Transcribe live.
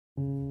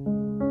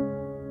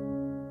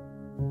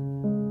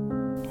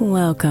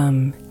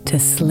Welcome to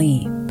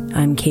Sleep.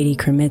 I'm Katie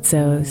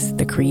Kremitzos,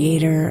 the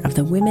creator of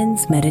the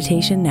Women's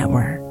Meditation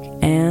Network,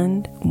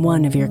 and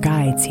one of your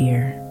guides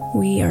here.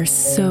 We are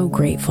so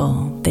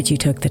grateful that you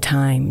took the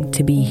time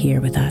to be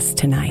here with us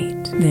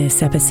tonight.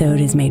 This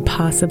episode is made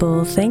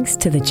possible thanks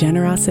to the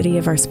generosity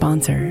of our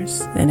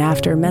sponsors, and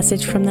after a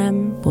message from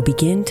them, we'll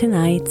begin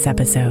tonight's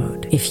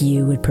episode. If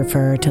you would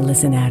prefer to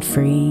listen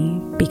ad-free,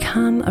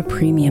 become a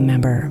premium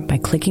member by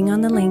clicking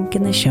on the link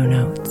in the show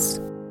notes.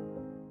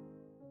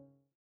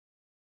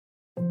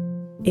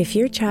 If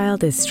your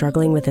child is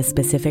struggling with a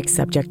specific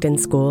subject in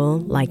school,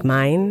 like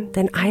mine,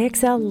 then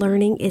IXL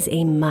Learning is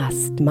a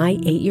must. My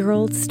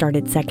 8-year-old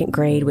started second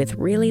grade with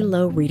really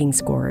low reading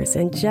scores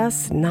and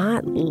just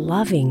not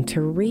loving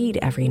to read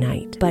every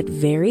night. But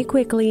very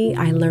quickly,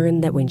 I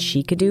learned that when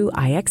she could do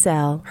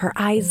IXL, her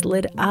eyes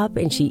lit up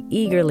and she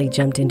eagerly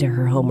jumped into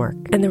her homework.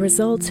 And the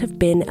results have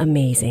been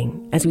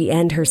amazing. As we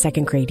end her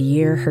second grade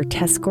year, her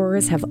test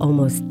scores have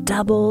almost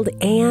doubled,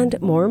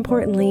 and more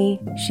importantly,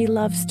 she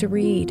loves to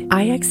read.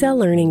 IXL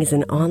Learning is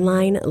an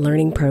online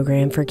learning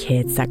program for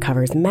kids that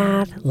covers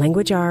math,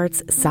 language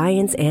arts,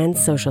 science, and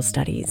social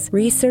studies.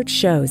 Research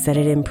shows that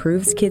it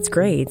improves kids'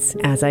 grades,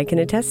 as I can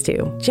attest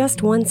to.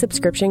 Just one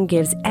subscription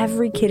gives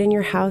every kid in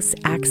your house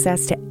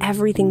access to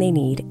everything they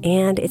need,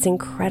 and it's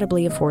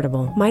incredibly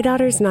affordable. My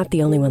daughter's not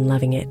the only one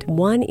loving it.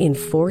 1 in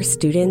 4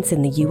 students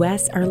in the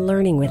U.S. are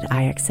learning with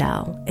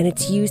IXL, and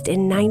it's used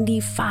in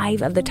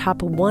 95 of the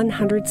top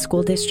 100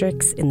 school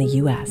districts in the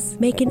U.S.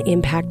 Make an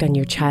impact on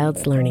your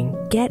child's learning.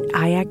 Get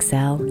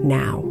IXL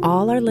now.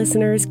 All our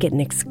listeners get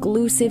an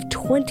exclusive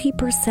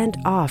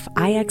 20% off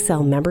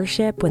IXL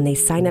membership when they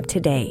sign up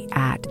today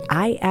at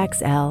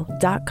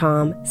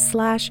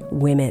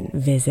IXL.com/women.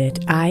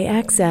 Visit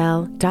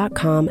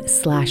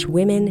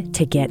IXL.com/women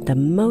to get the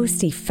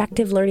most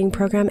effective learning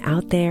program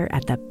out there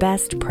at the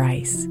best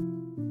price.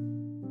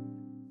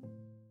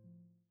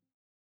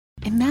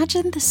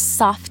 Imagine the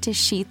softest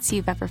sheets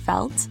you've ever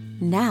felt.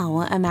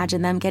 Now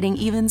imagine them getting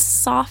even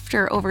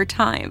softer over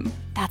time.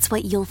 That's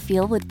what you'll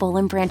feel with Boll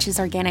 & Branch's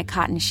organic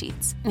cotton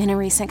sheets. In a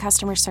recent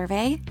customer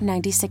survey,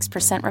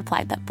 96%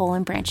 replied that Boll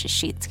 & Branch's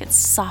sheets get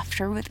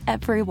softer with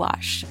every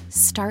wash.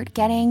 Start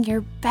getting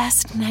your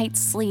best night's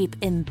sleep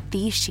in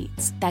these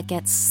sheets that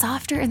get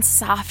softer and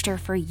softer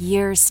for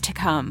years to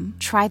come.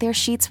 Try their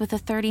sheets with a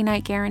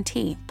 30-night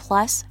guarantee,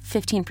 plus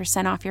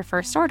 15% off your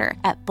first order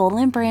at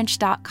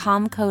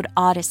bollandbranch.com code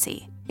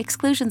Odyssey.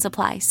 Exclusions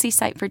apply. See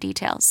site for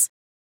details.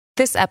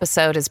 This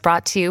episode is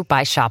brought to you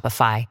by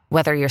Shopify.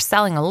 Whether you're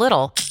selling a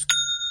little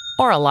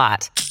or a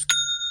lot,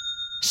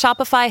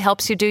 Shopify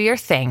helps you do your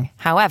thing,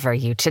 however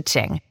you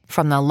cha-ching.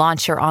 From the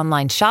launch your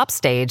online shop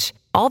stage,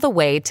 all the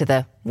way to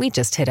the we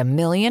just hit 1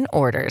 million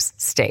orders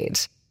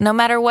stage. No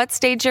matter what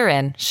stage you're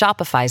in,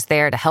 Shopify's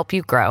there to help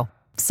you grow.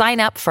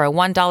 Sign up for a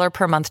 $1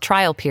 per month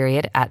trial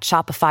period at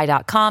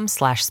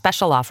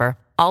shopify.com/special offer,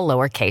 all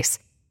lowercase.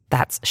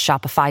 That's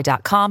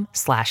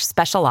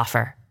shopify.com/special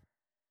offer.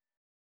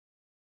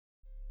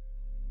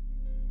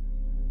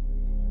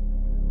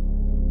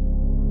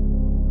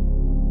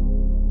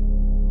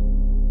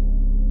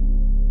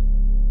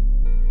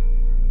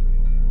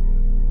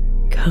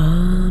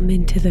 Come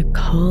into the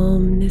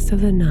calmness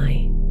of the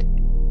night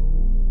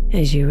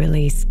as you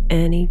release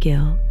any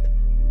guilt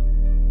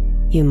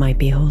you might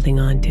be holding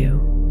on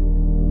to.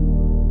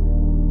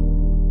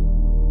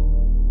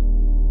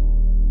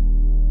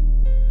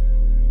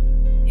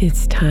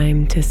 It's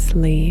time to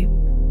sleep,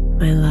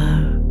 my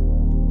love.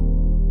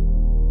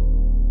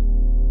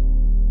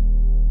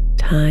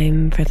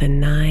 Time for the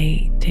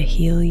night to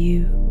heal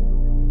you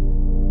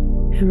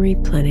and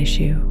replenish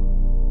you,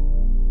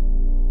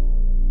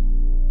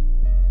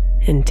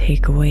 and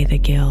take away the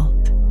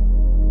guilt.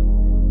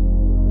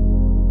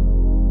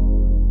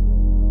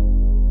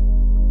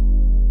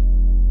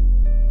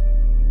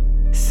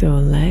 So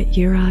let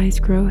your eyes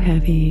grow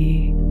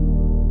heavy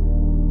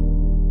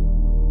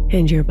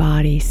and your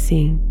body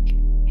sink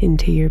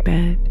into your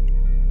bed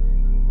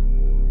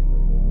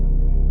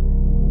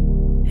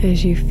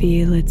as you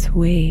feel its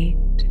weight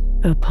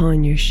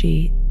upon your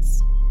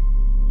sheets.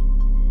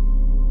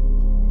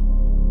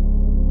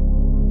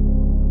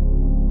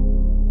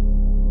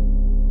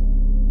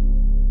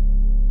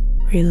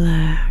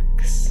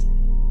 Relax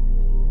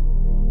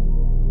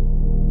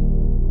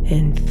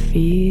and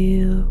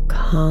feel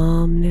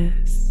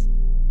calmness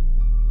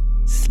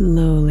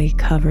slowly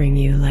covering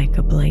you like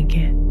a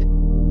blanket.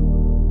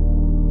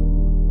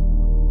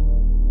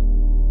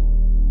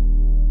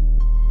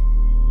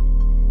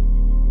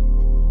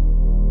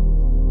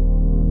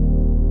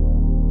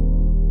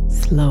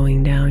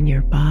 Slowing down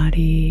your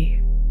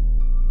body,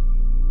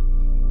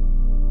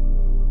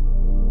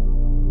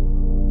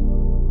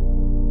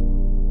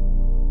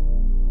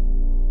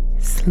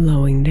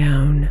 slowing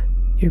down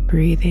your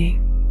breathing.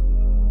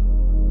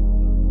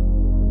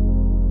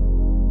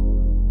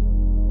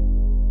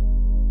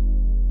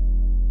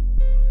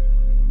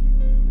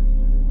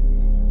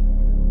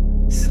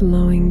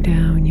 Slowing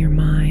down your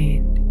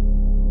mind.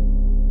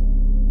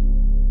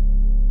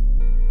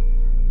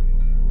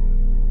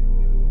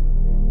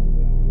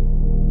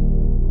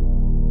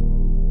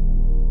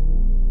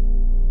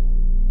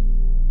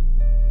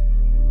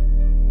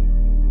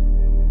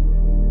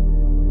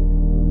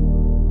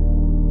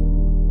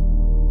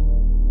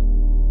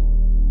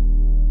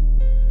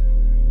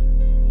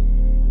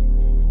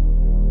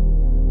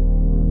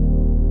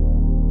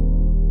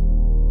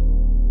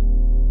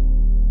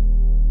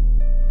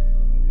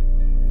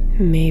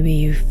 Maybe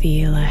you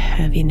feel a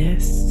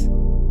heaviness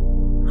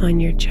on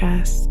your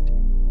chest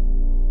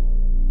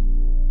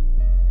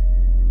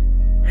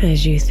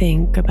as you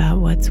think about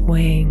what's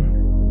weighing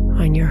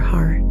on your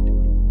heart.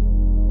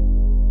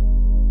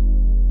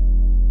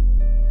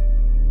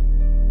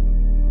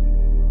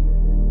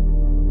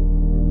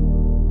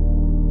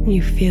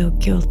 You feel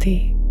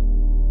guilty,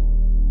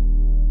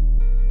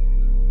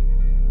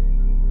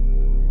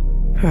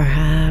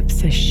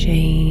 perhaps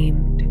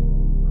ashamed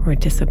or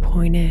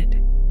disappointed.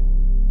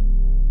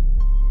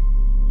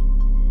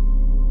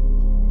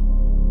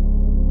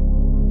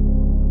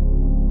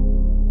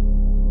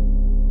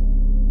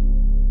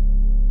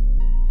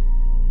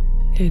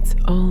 It's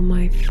all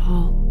my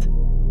fault,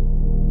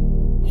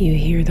 you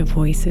hear the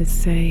voices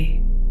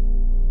say.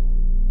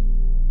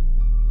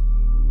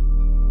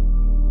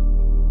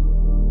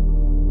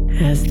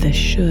 As the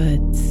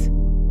shoulds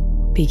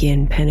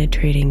begin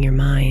penetrating your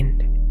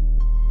mind,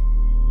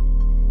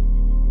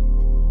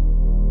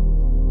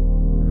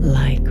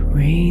 like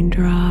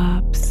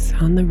raindrops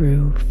on the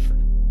roof,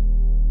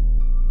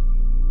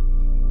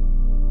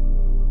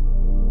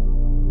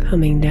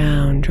 coming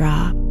down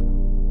drop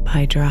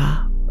by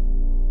drop.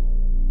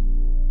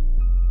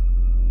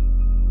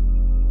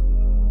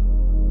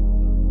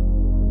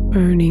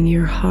 Burning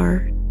your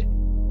heart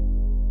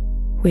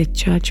with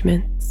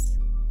judgments.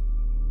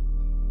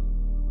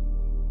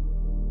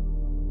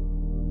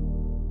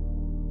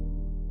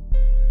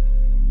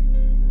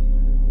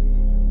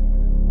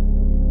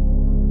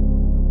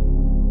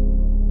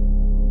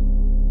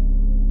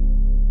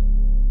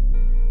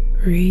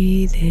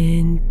 Breathe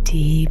in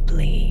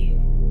deeply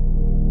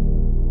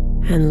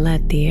and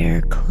let the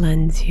air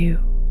cleanse you.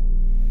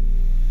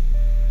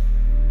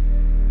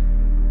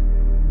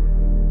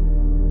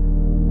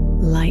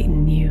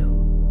 Lighten you.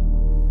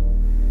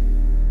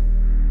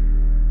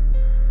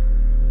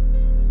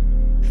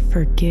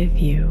 Forgive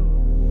you.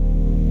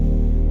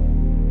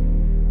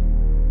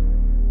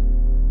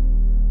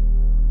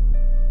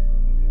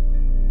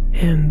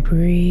 And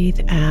breathe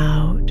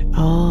out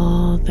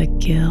all the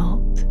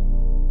guilt.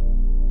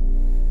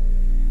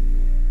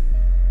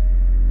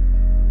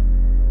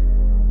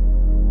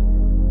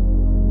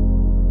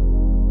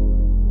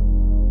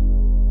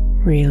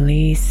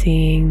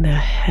 Releasing the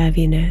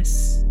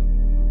heaviness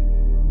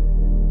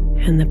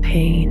and the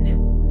pain.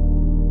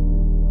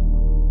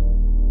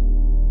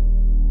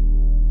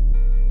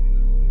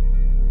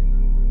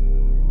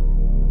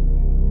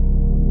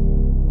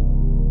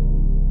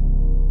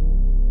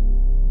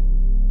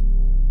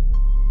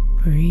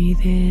 Breathe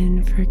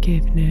in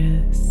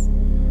forgiveness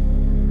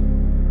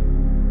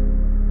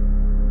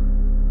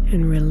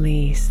and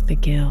release the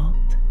guilt.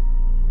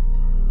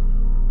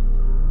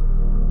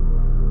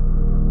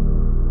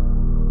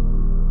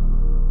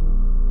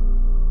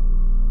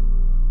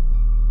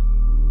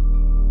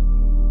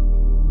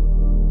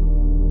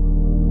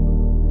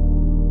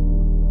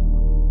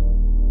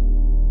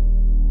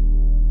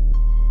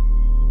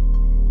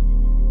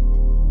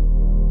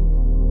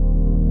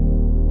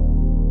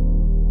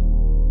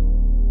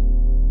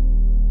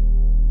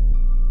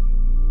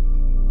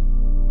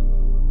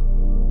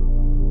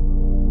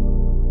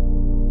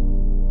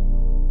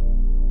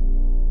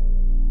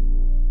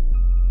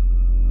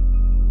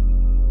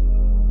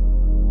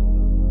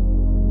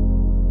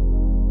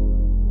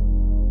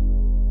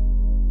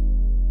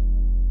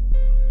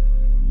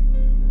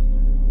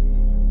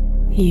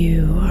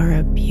 You are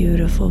a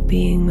beautiful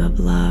being of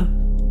love.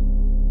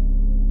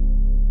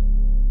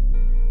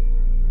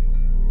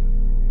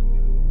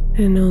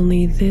 And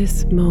only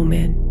this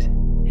moment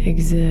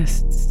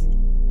exists.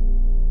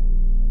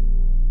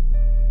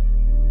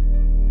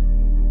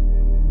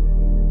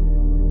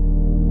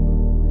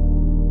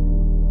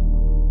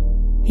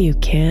 You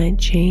can't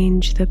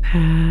change the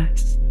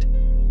past.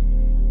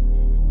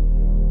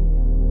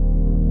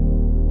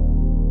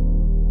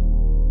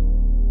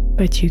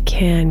 But you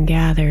can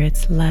gather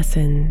its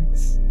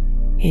lessons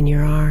in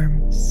your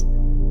arms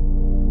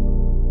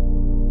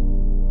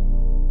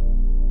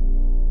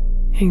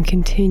and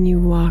continue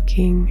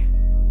walking.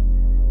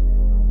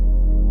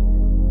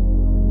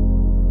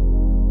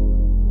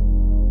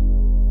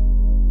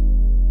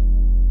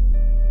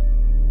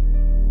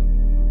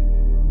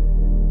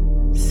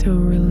 So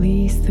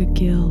release the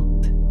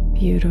guilt,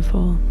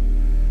 beautiful,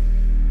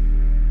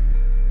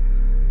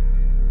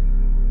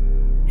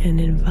 and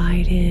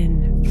invite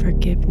in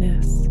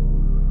forgiveness.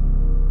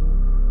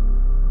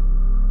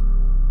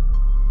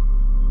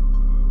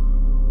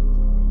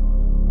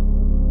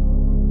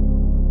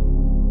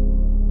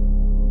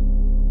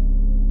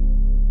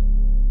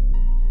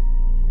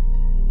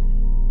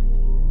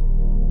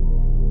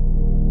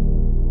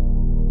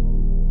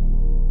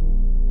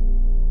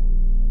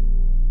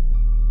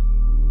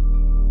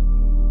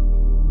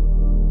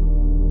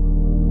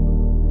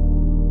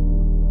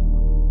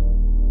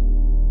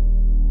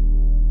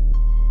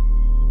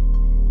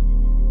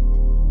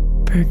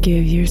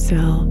 Forgive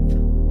yourself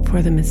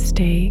for the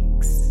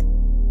mistakes.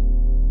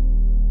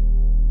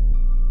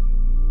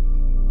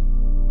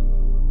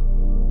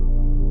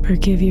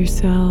 Forgive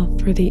yourself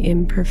for the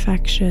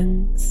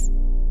imperfections.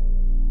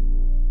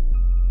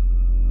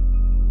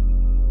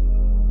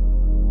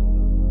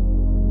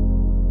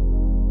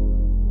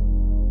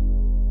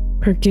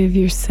 Forgive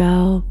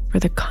yourself for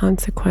the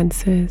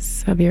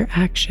consequences of your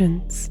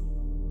actions.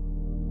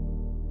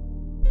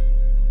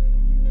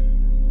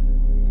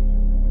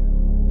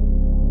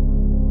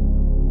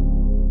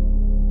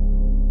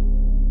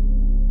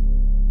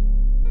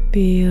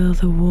 Feel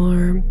the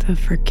warmth of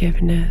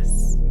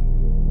forgiveness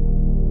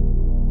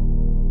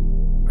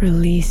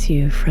release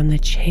you from the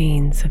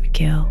chains of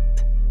guilt.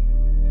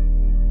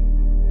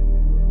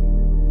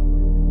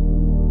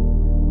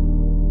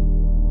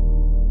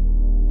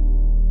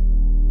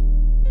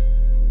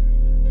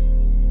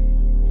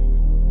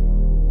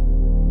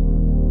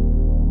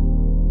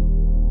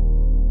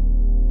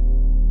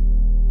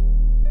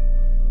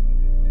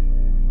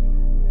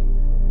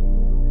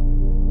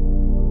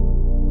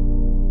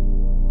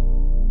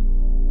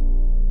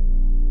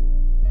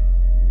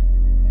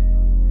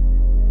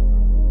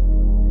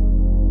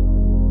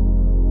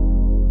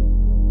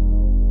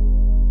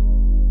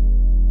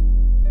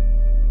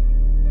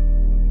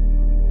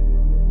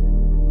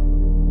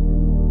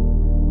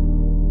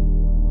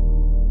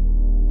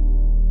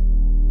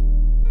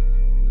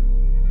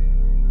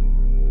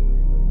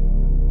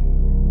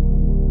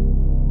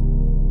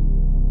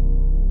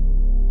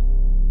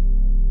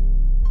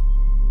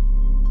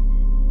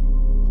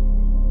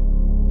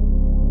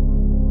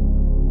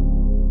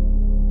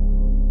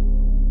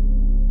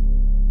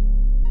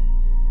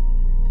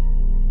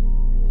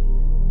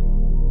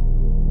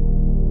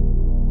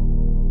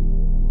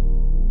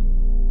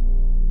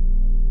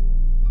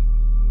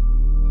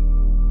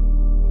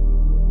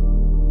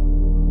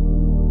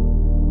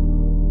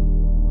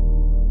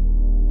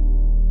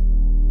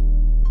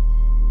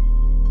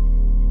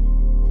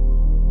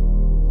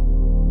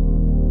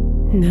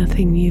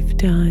 Nothing you've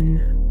done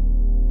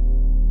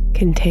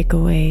can take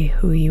away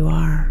who you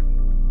are.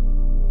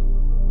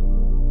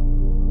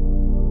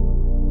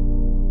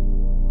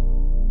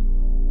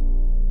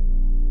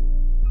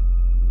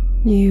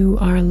 You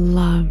are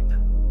love.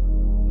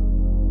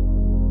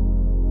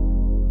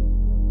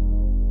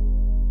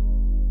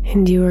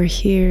 And you are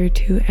here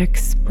to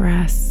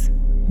express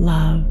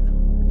love.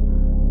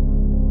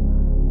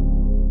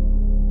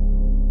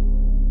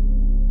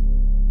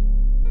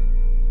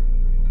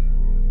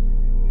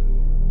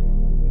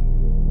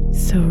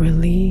 So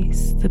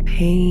release the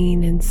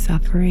pain and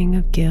suffering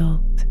of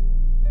guilt.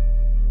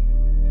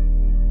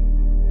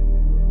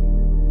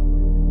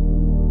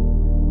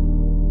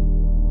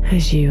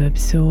 As you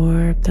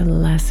absorb the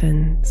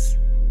lessons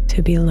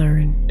to be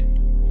learned.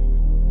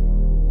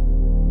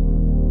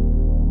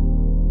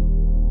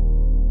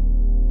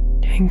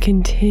 And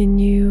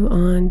continue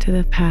on to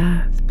the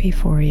path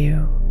before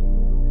you.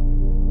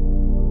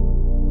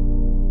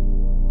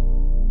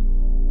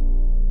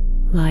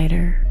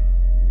 Lighter.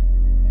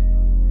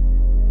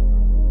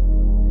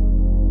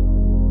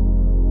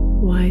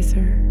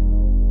 Wiser.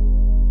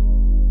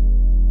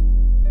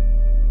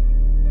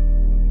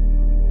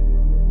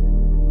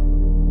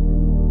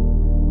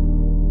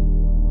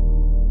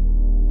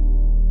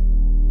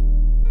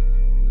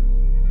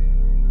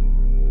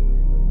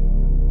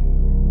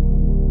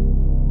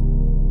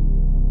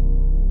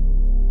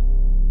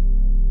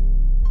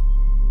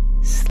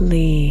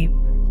 Sleep,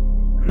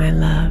 my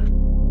love,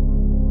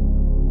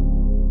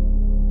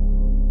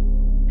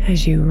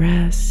 as you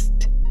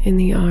rest in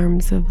the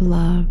arms of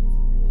love.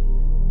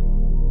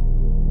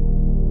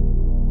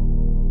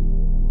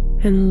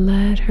 And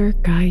let her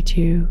guide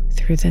you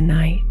through the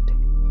night.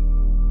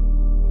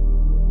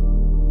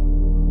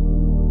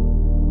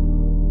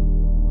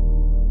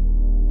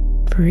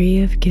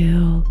 Free of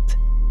guilt,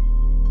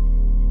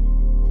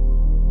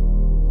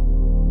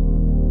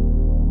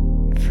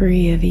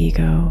 free of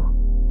ego,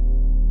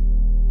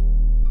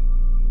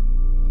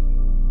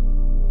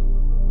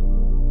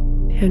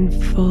 and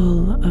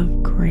full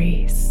of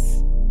grace.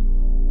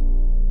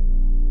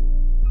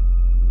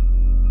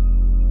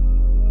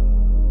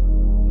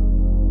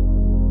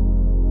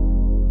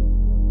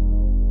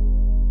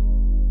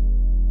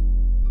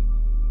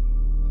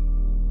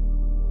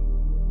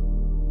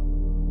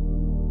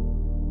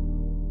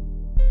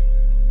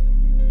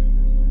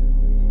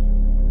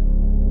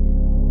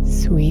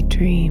 Sweet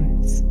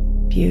dreams,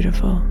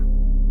 beautiful.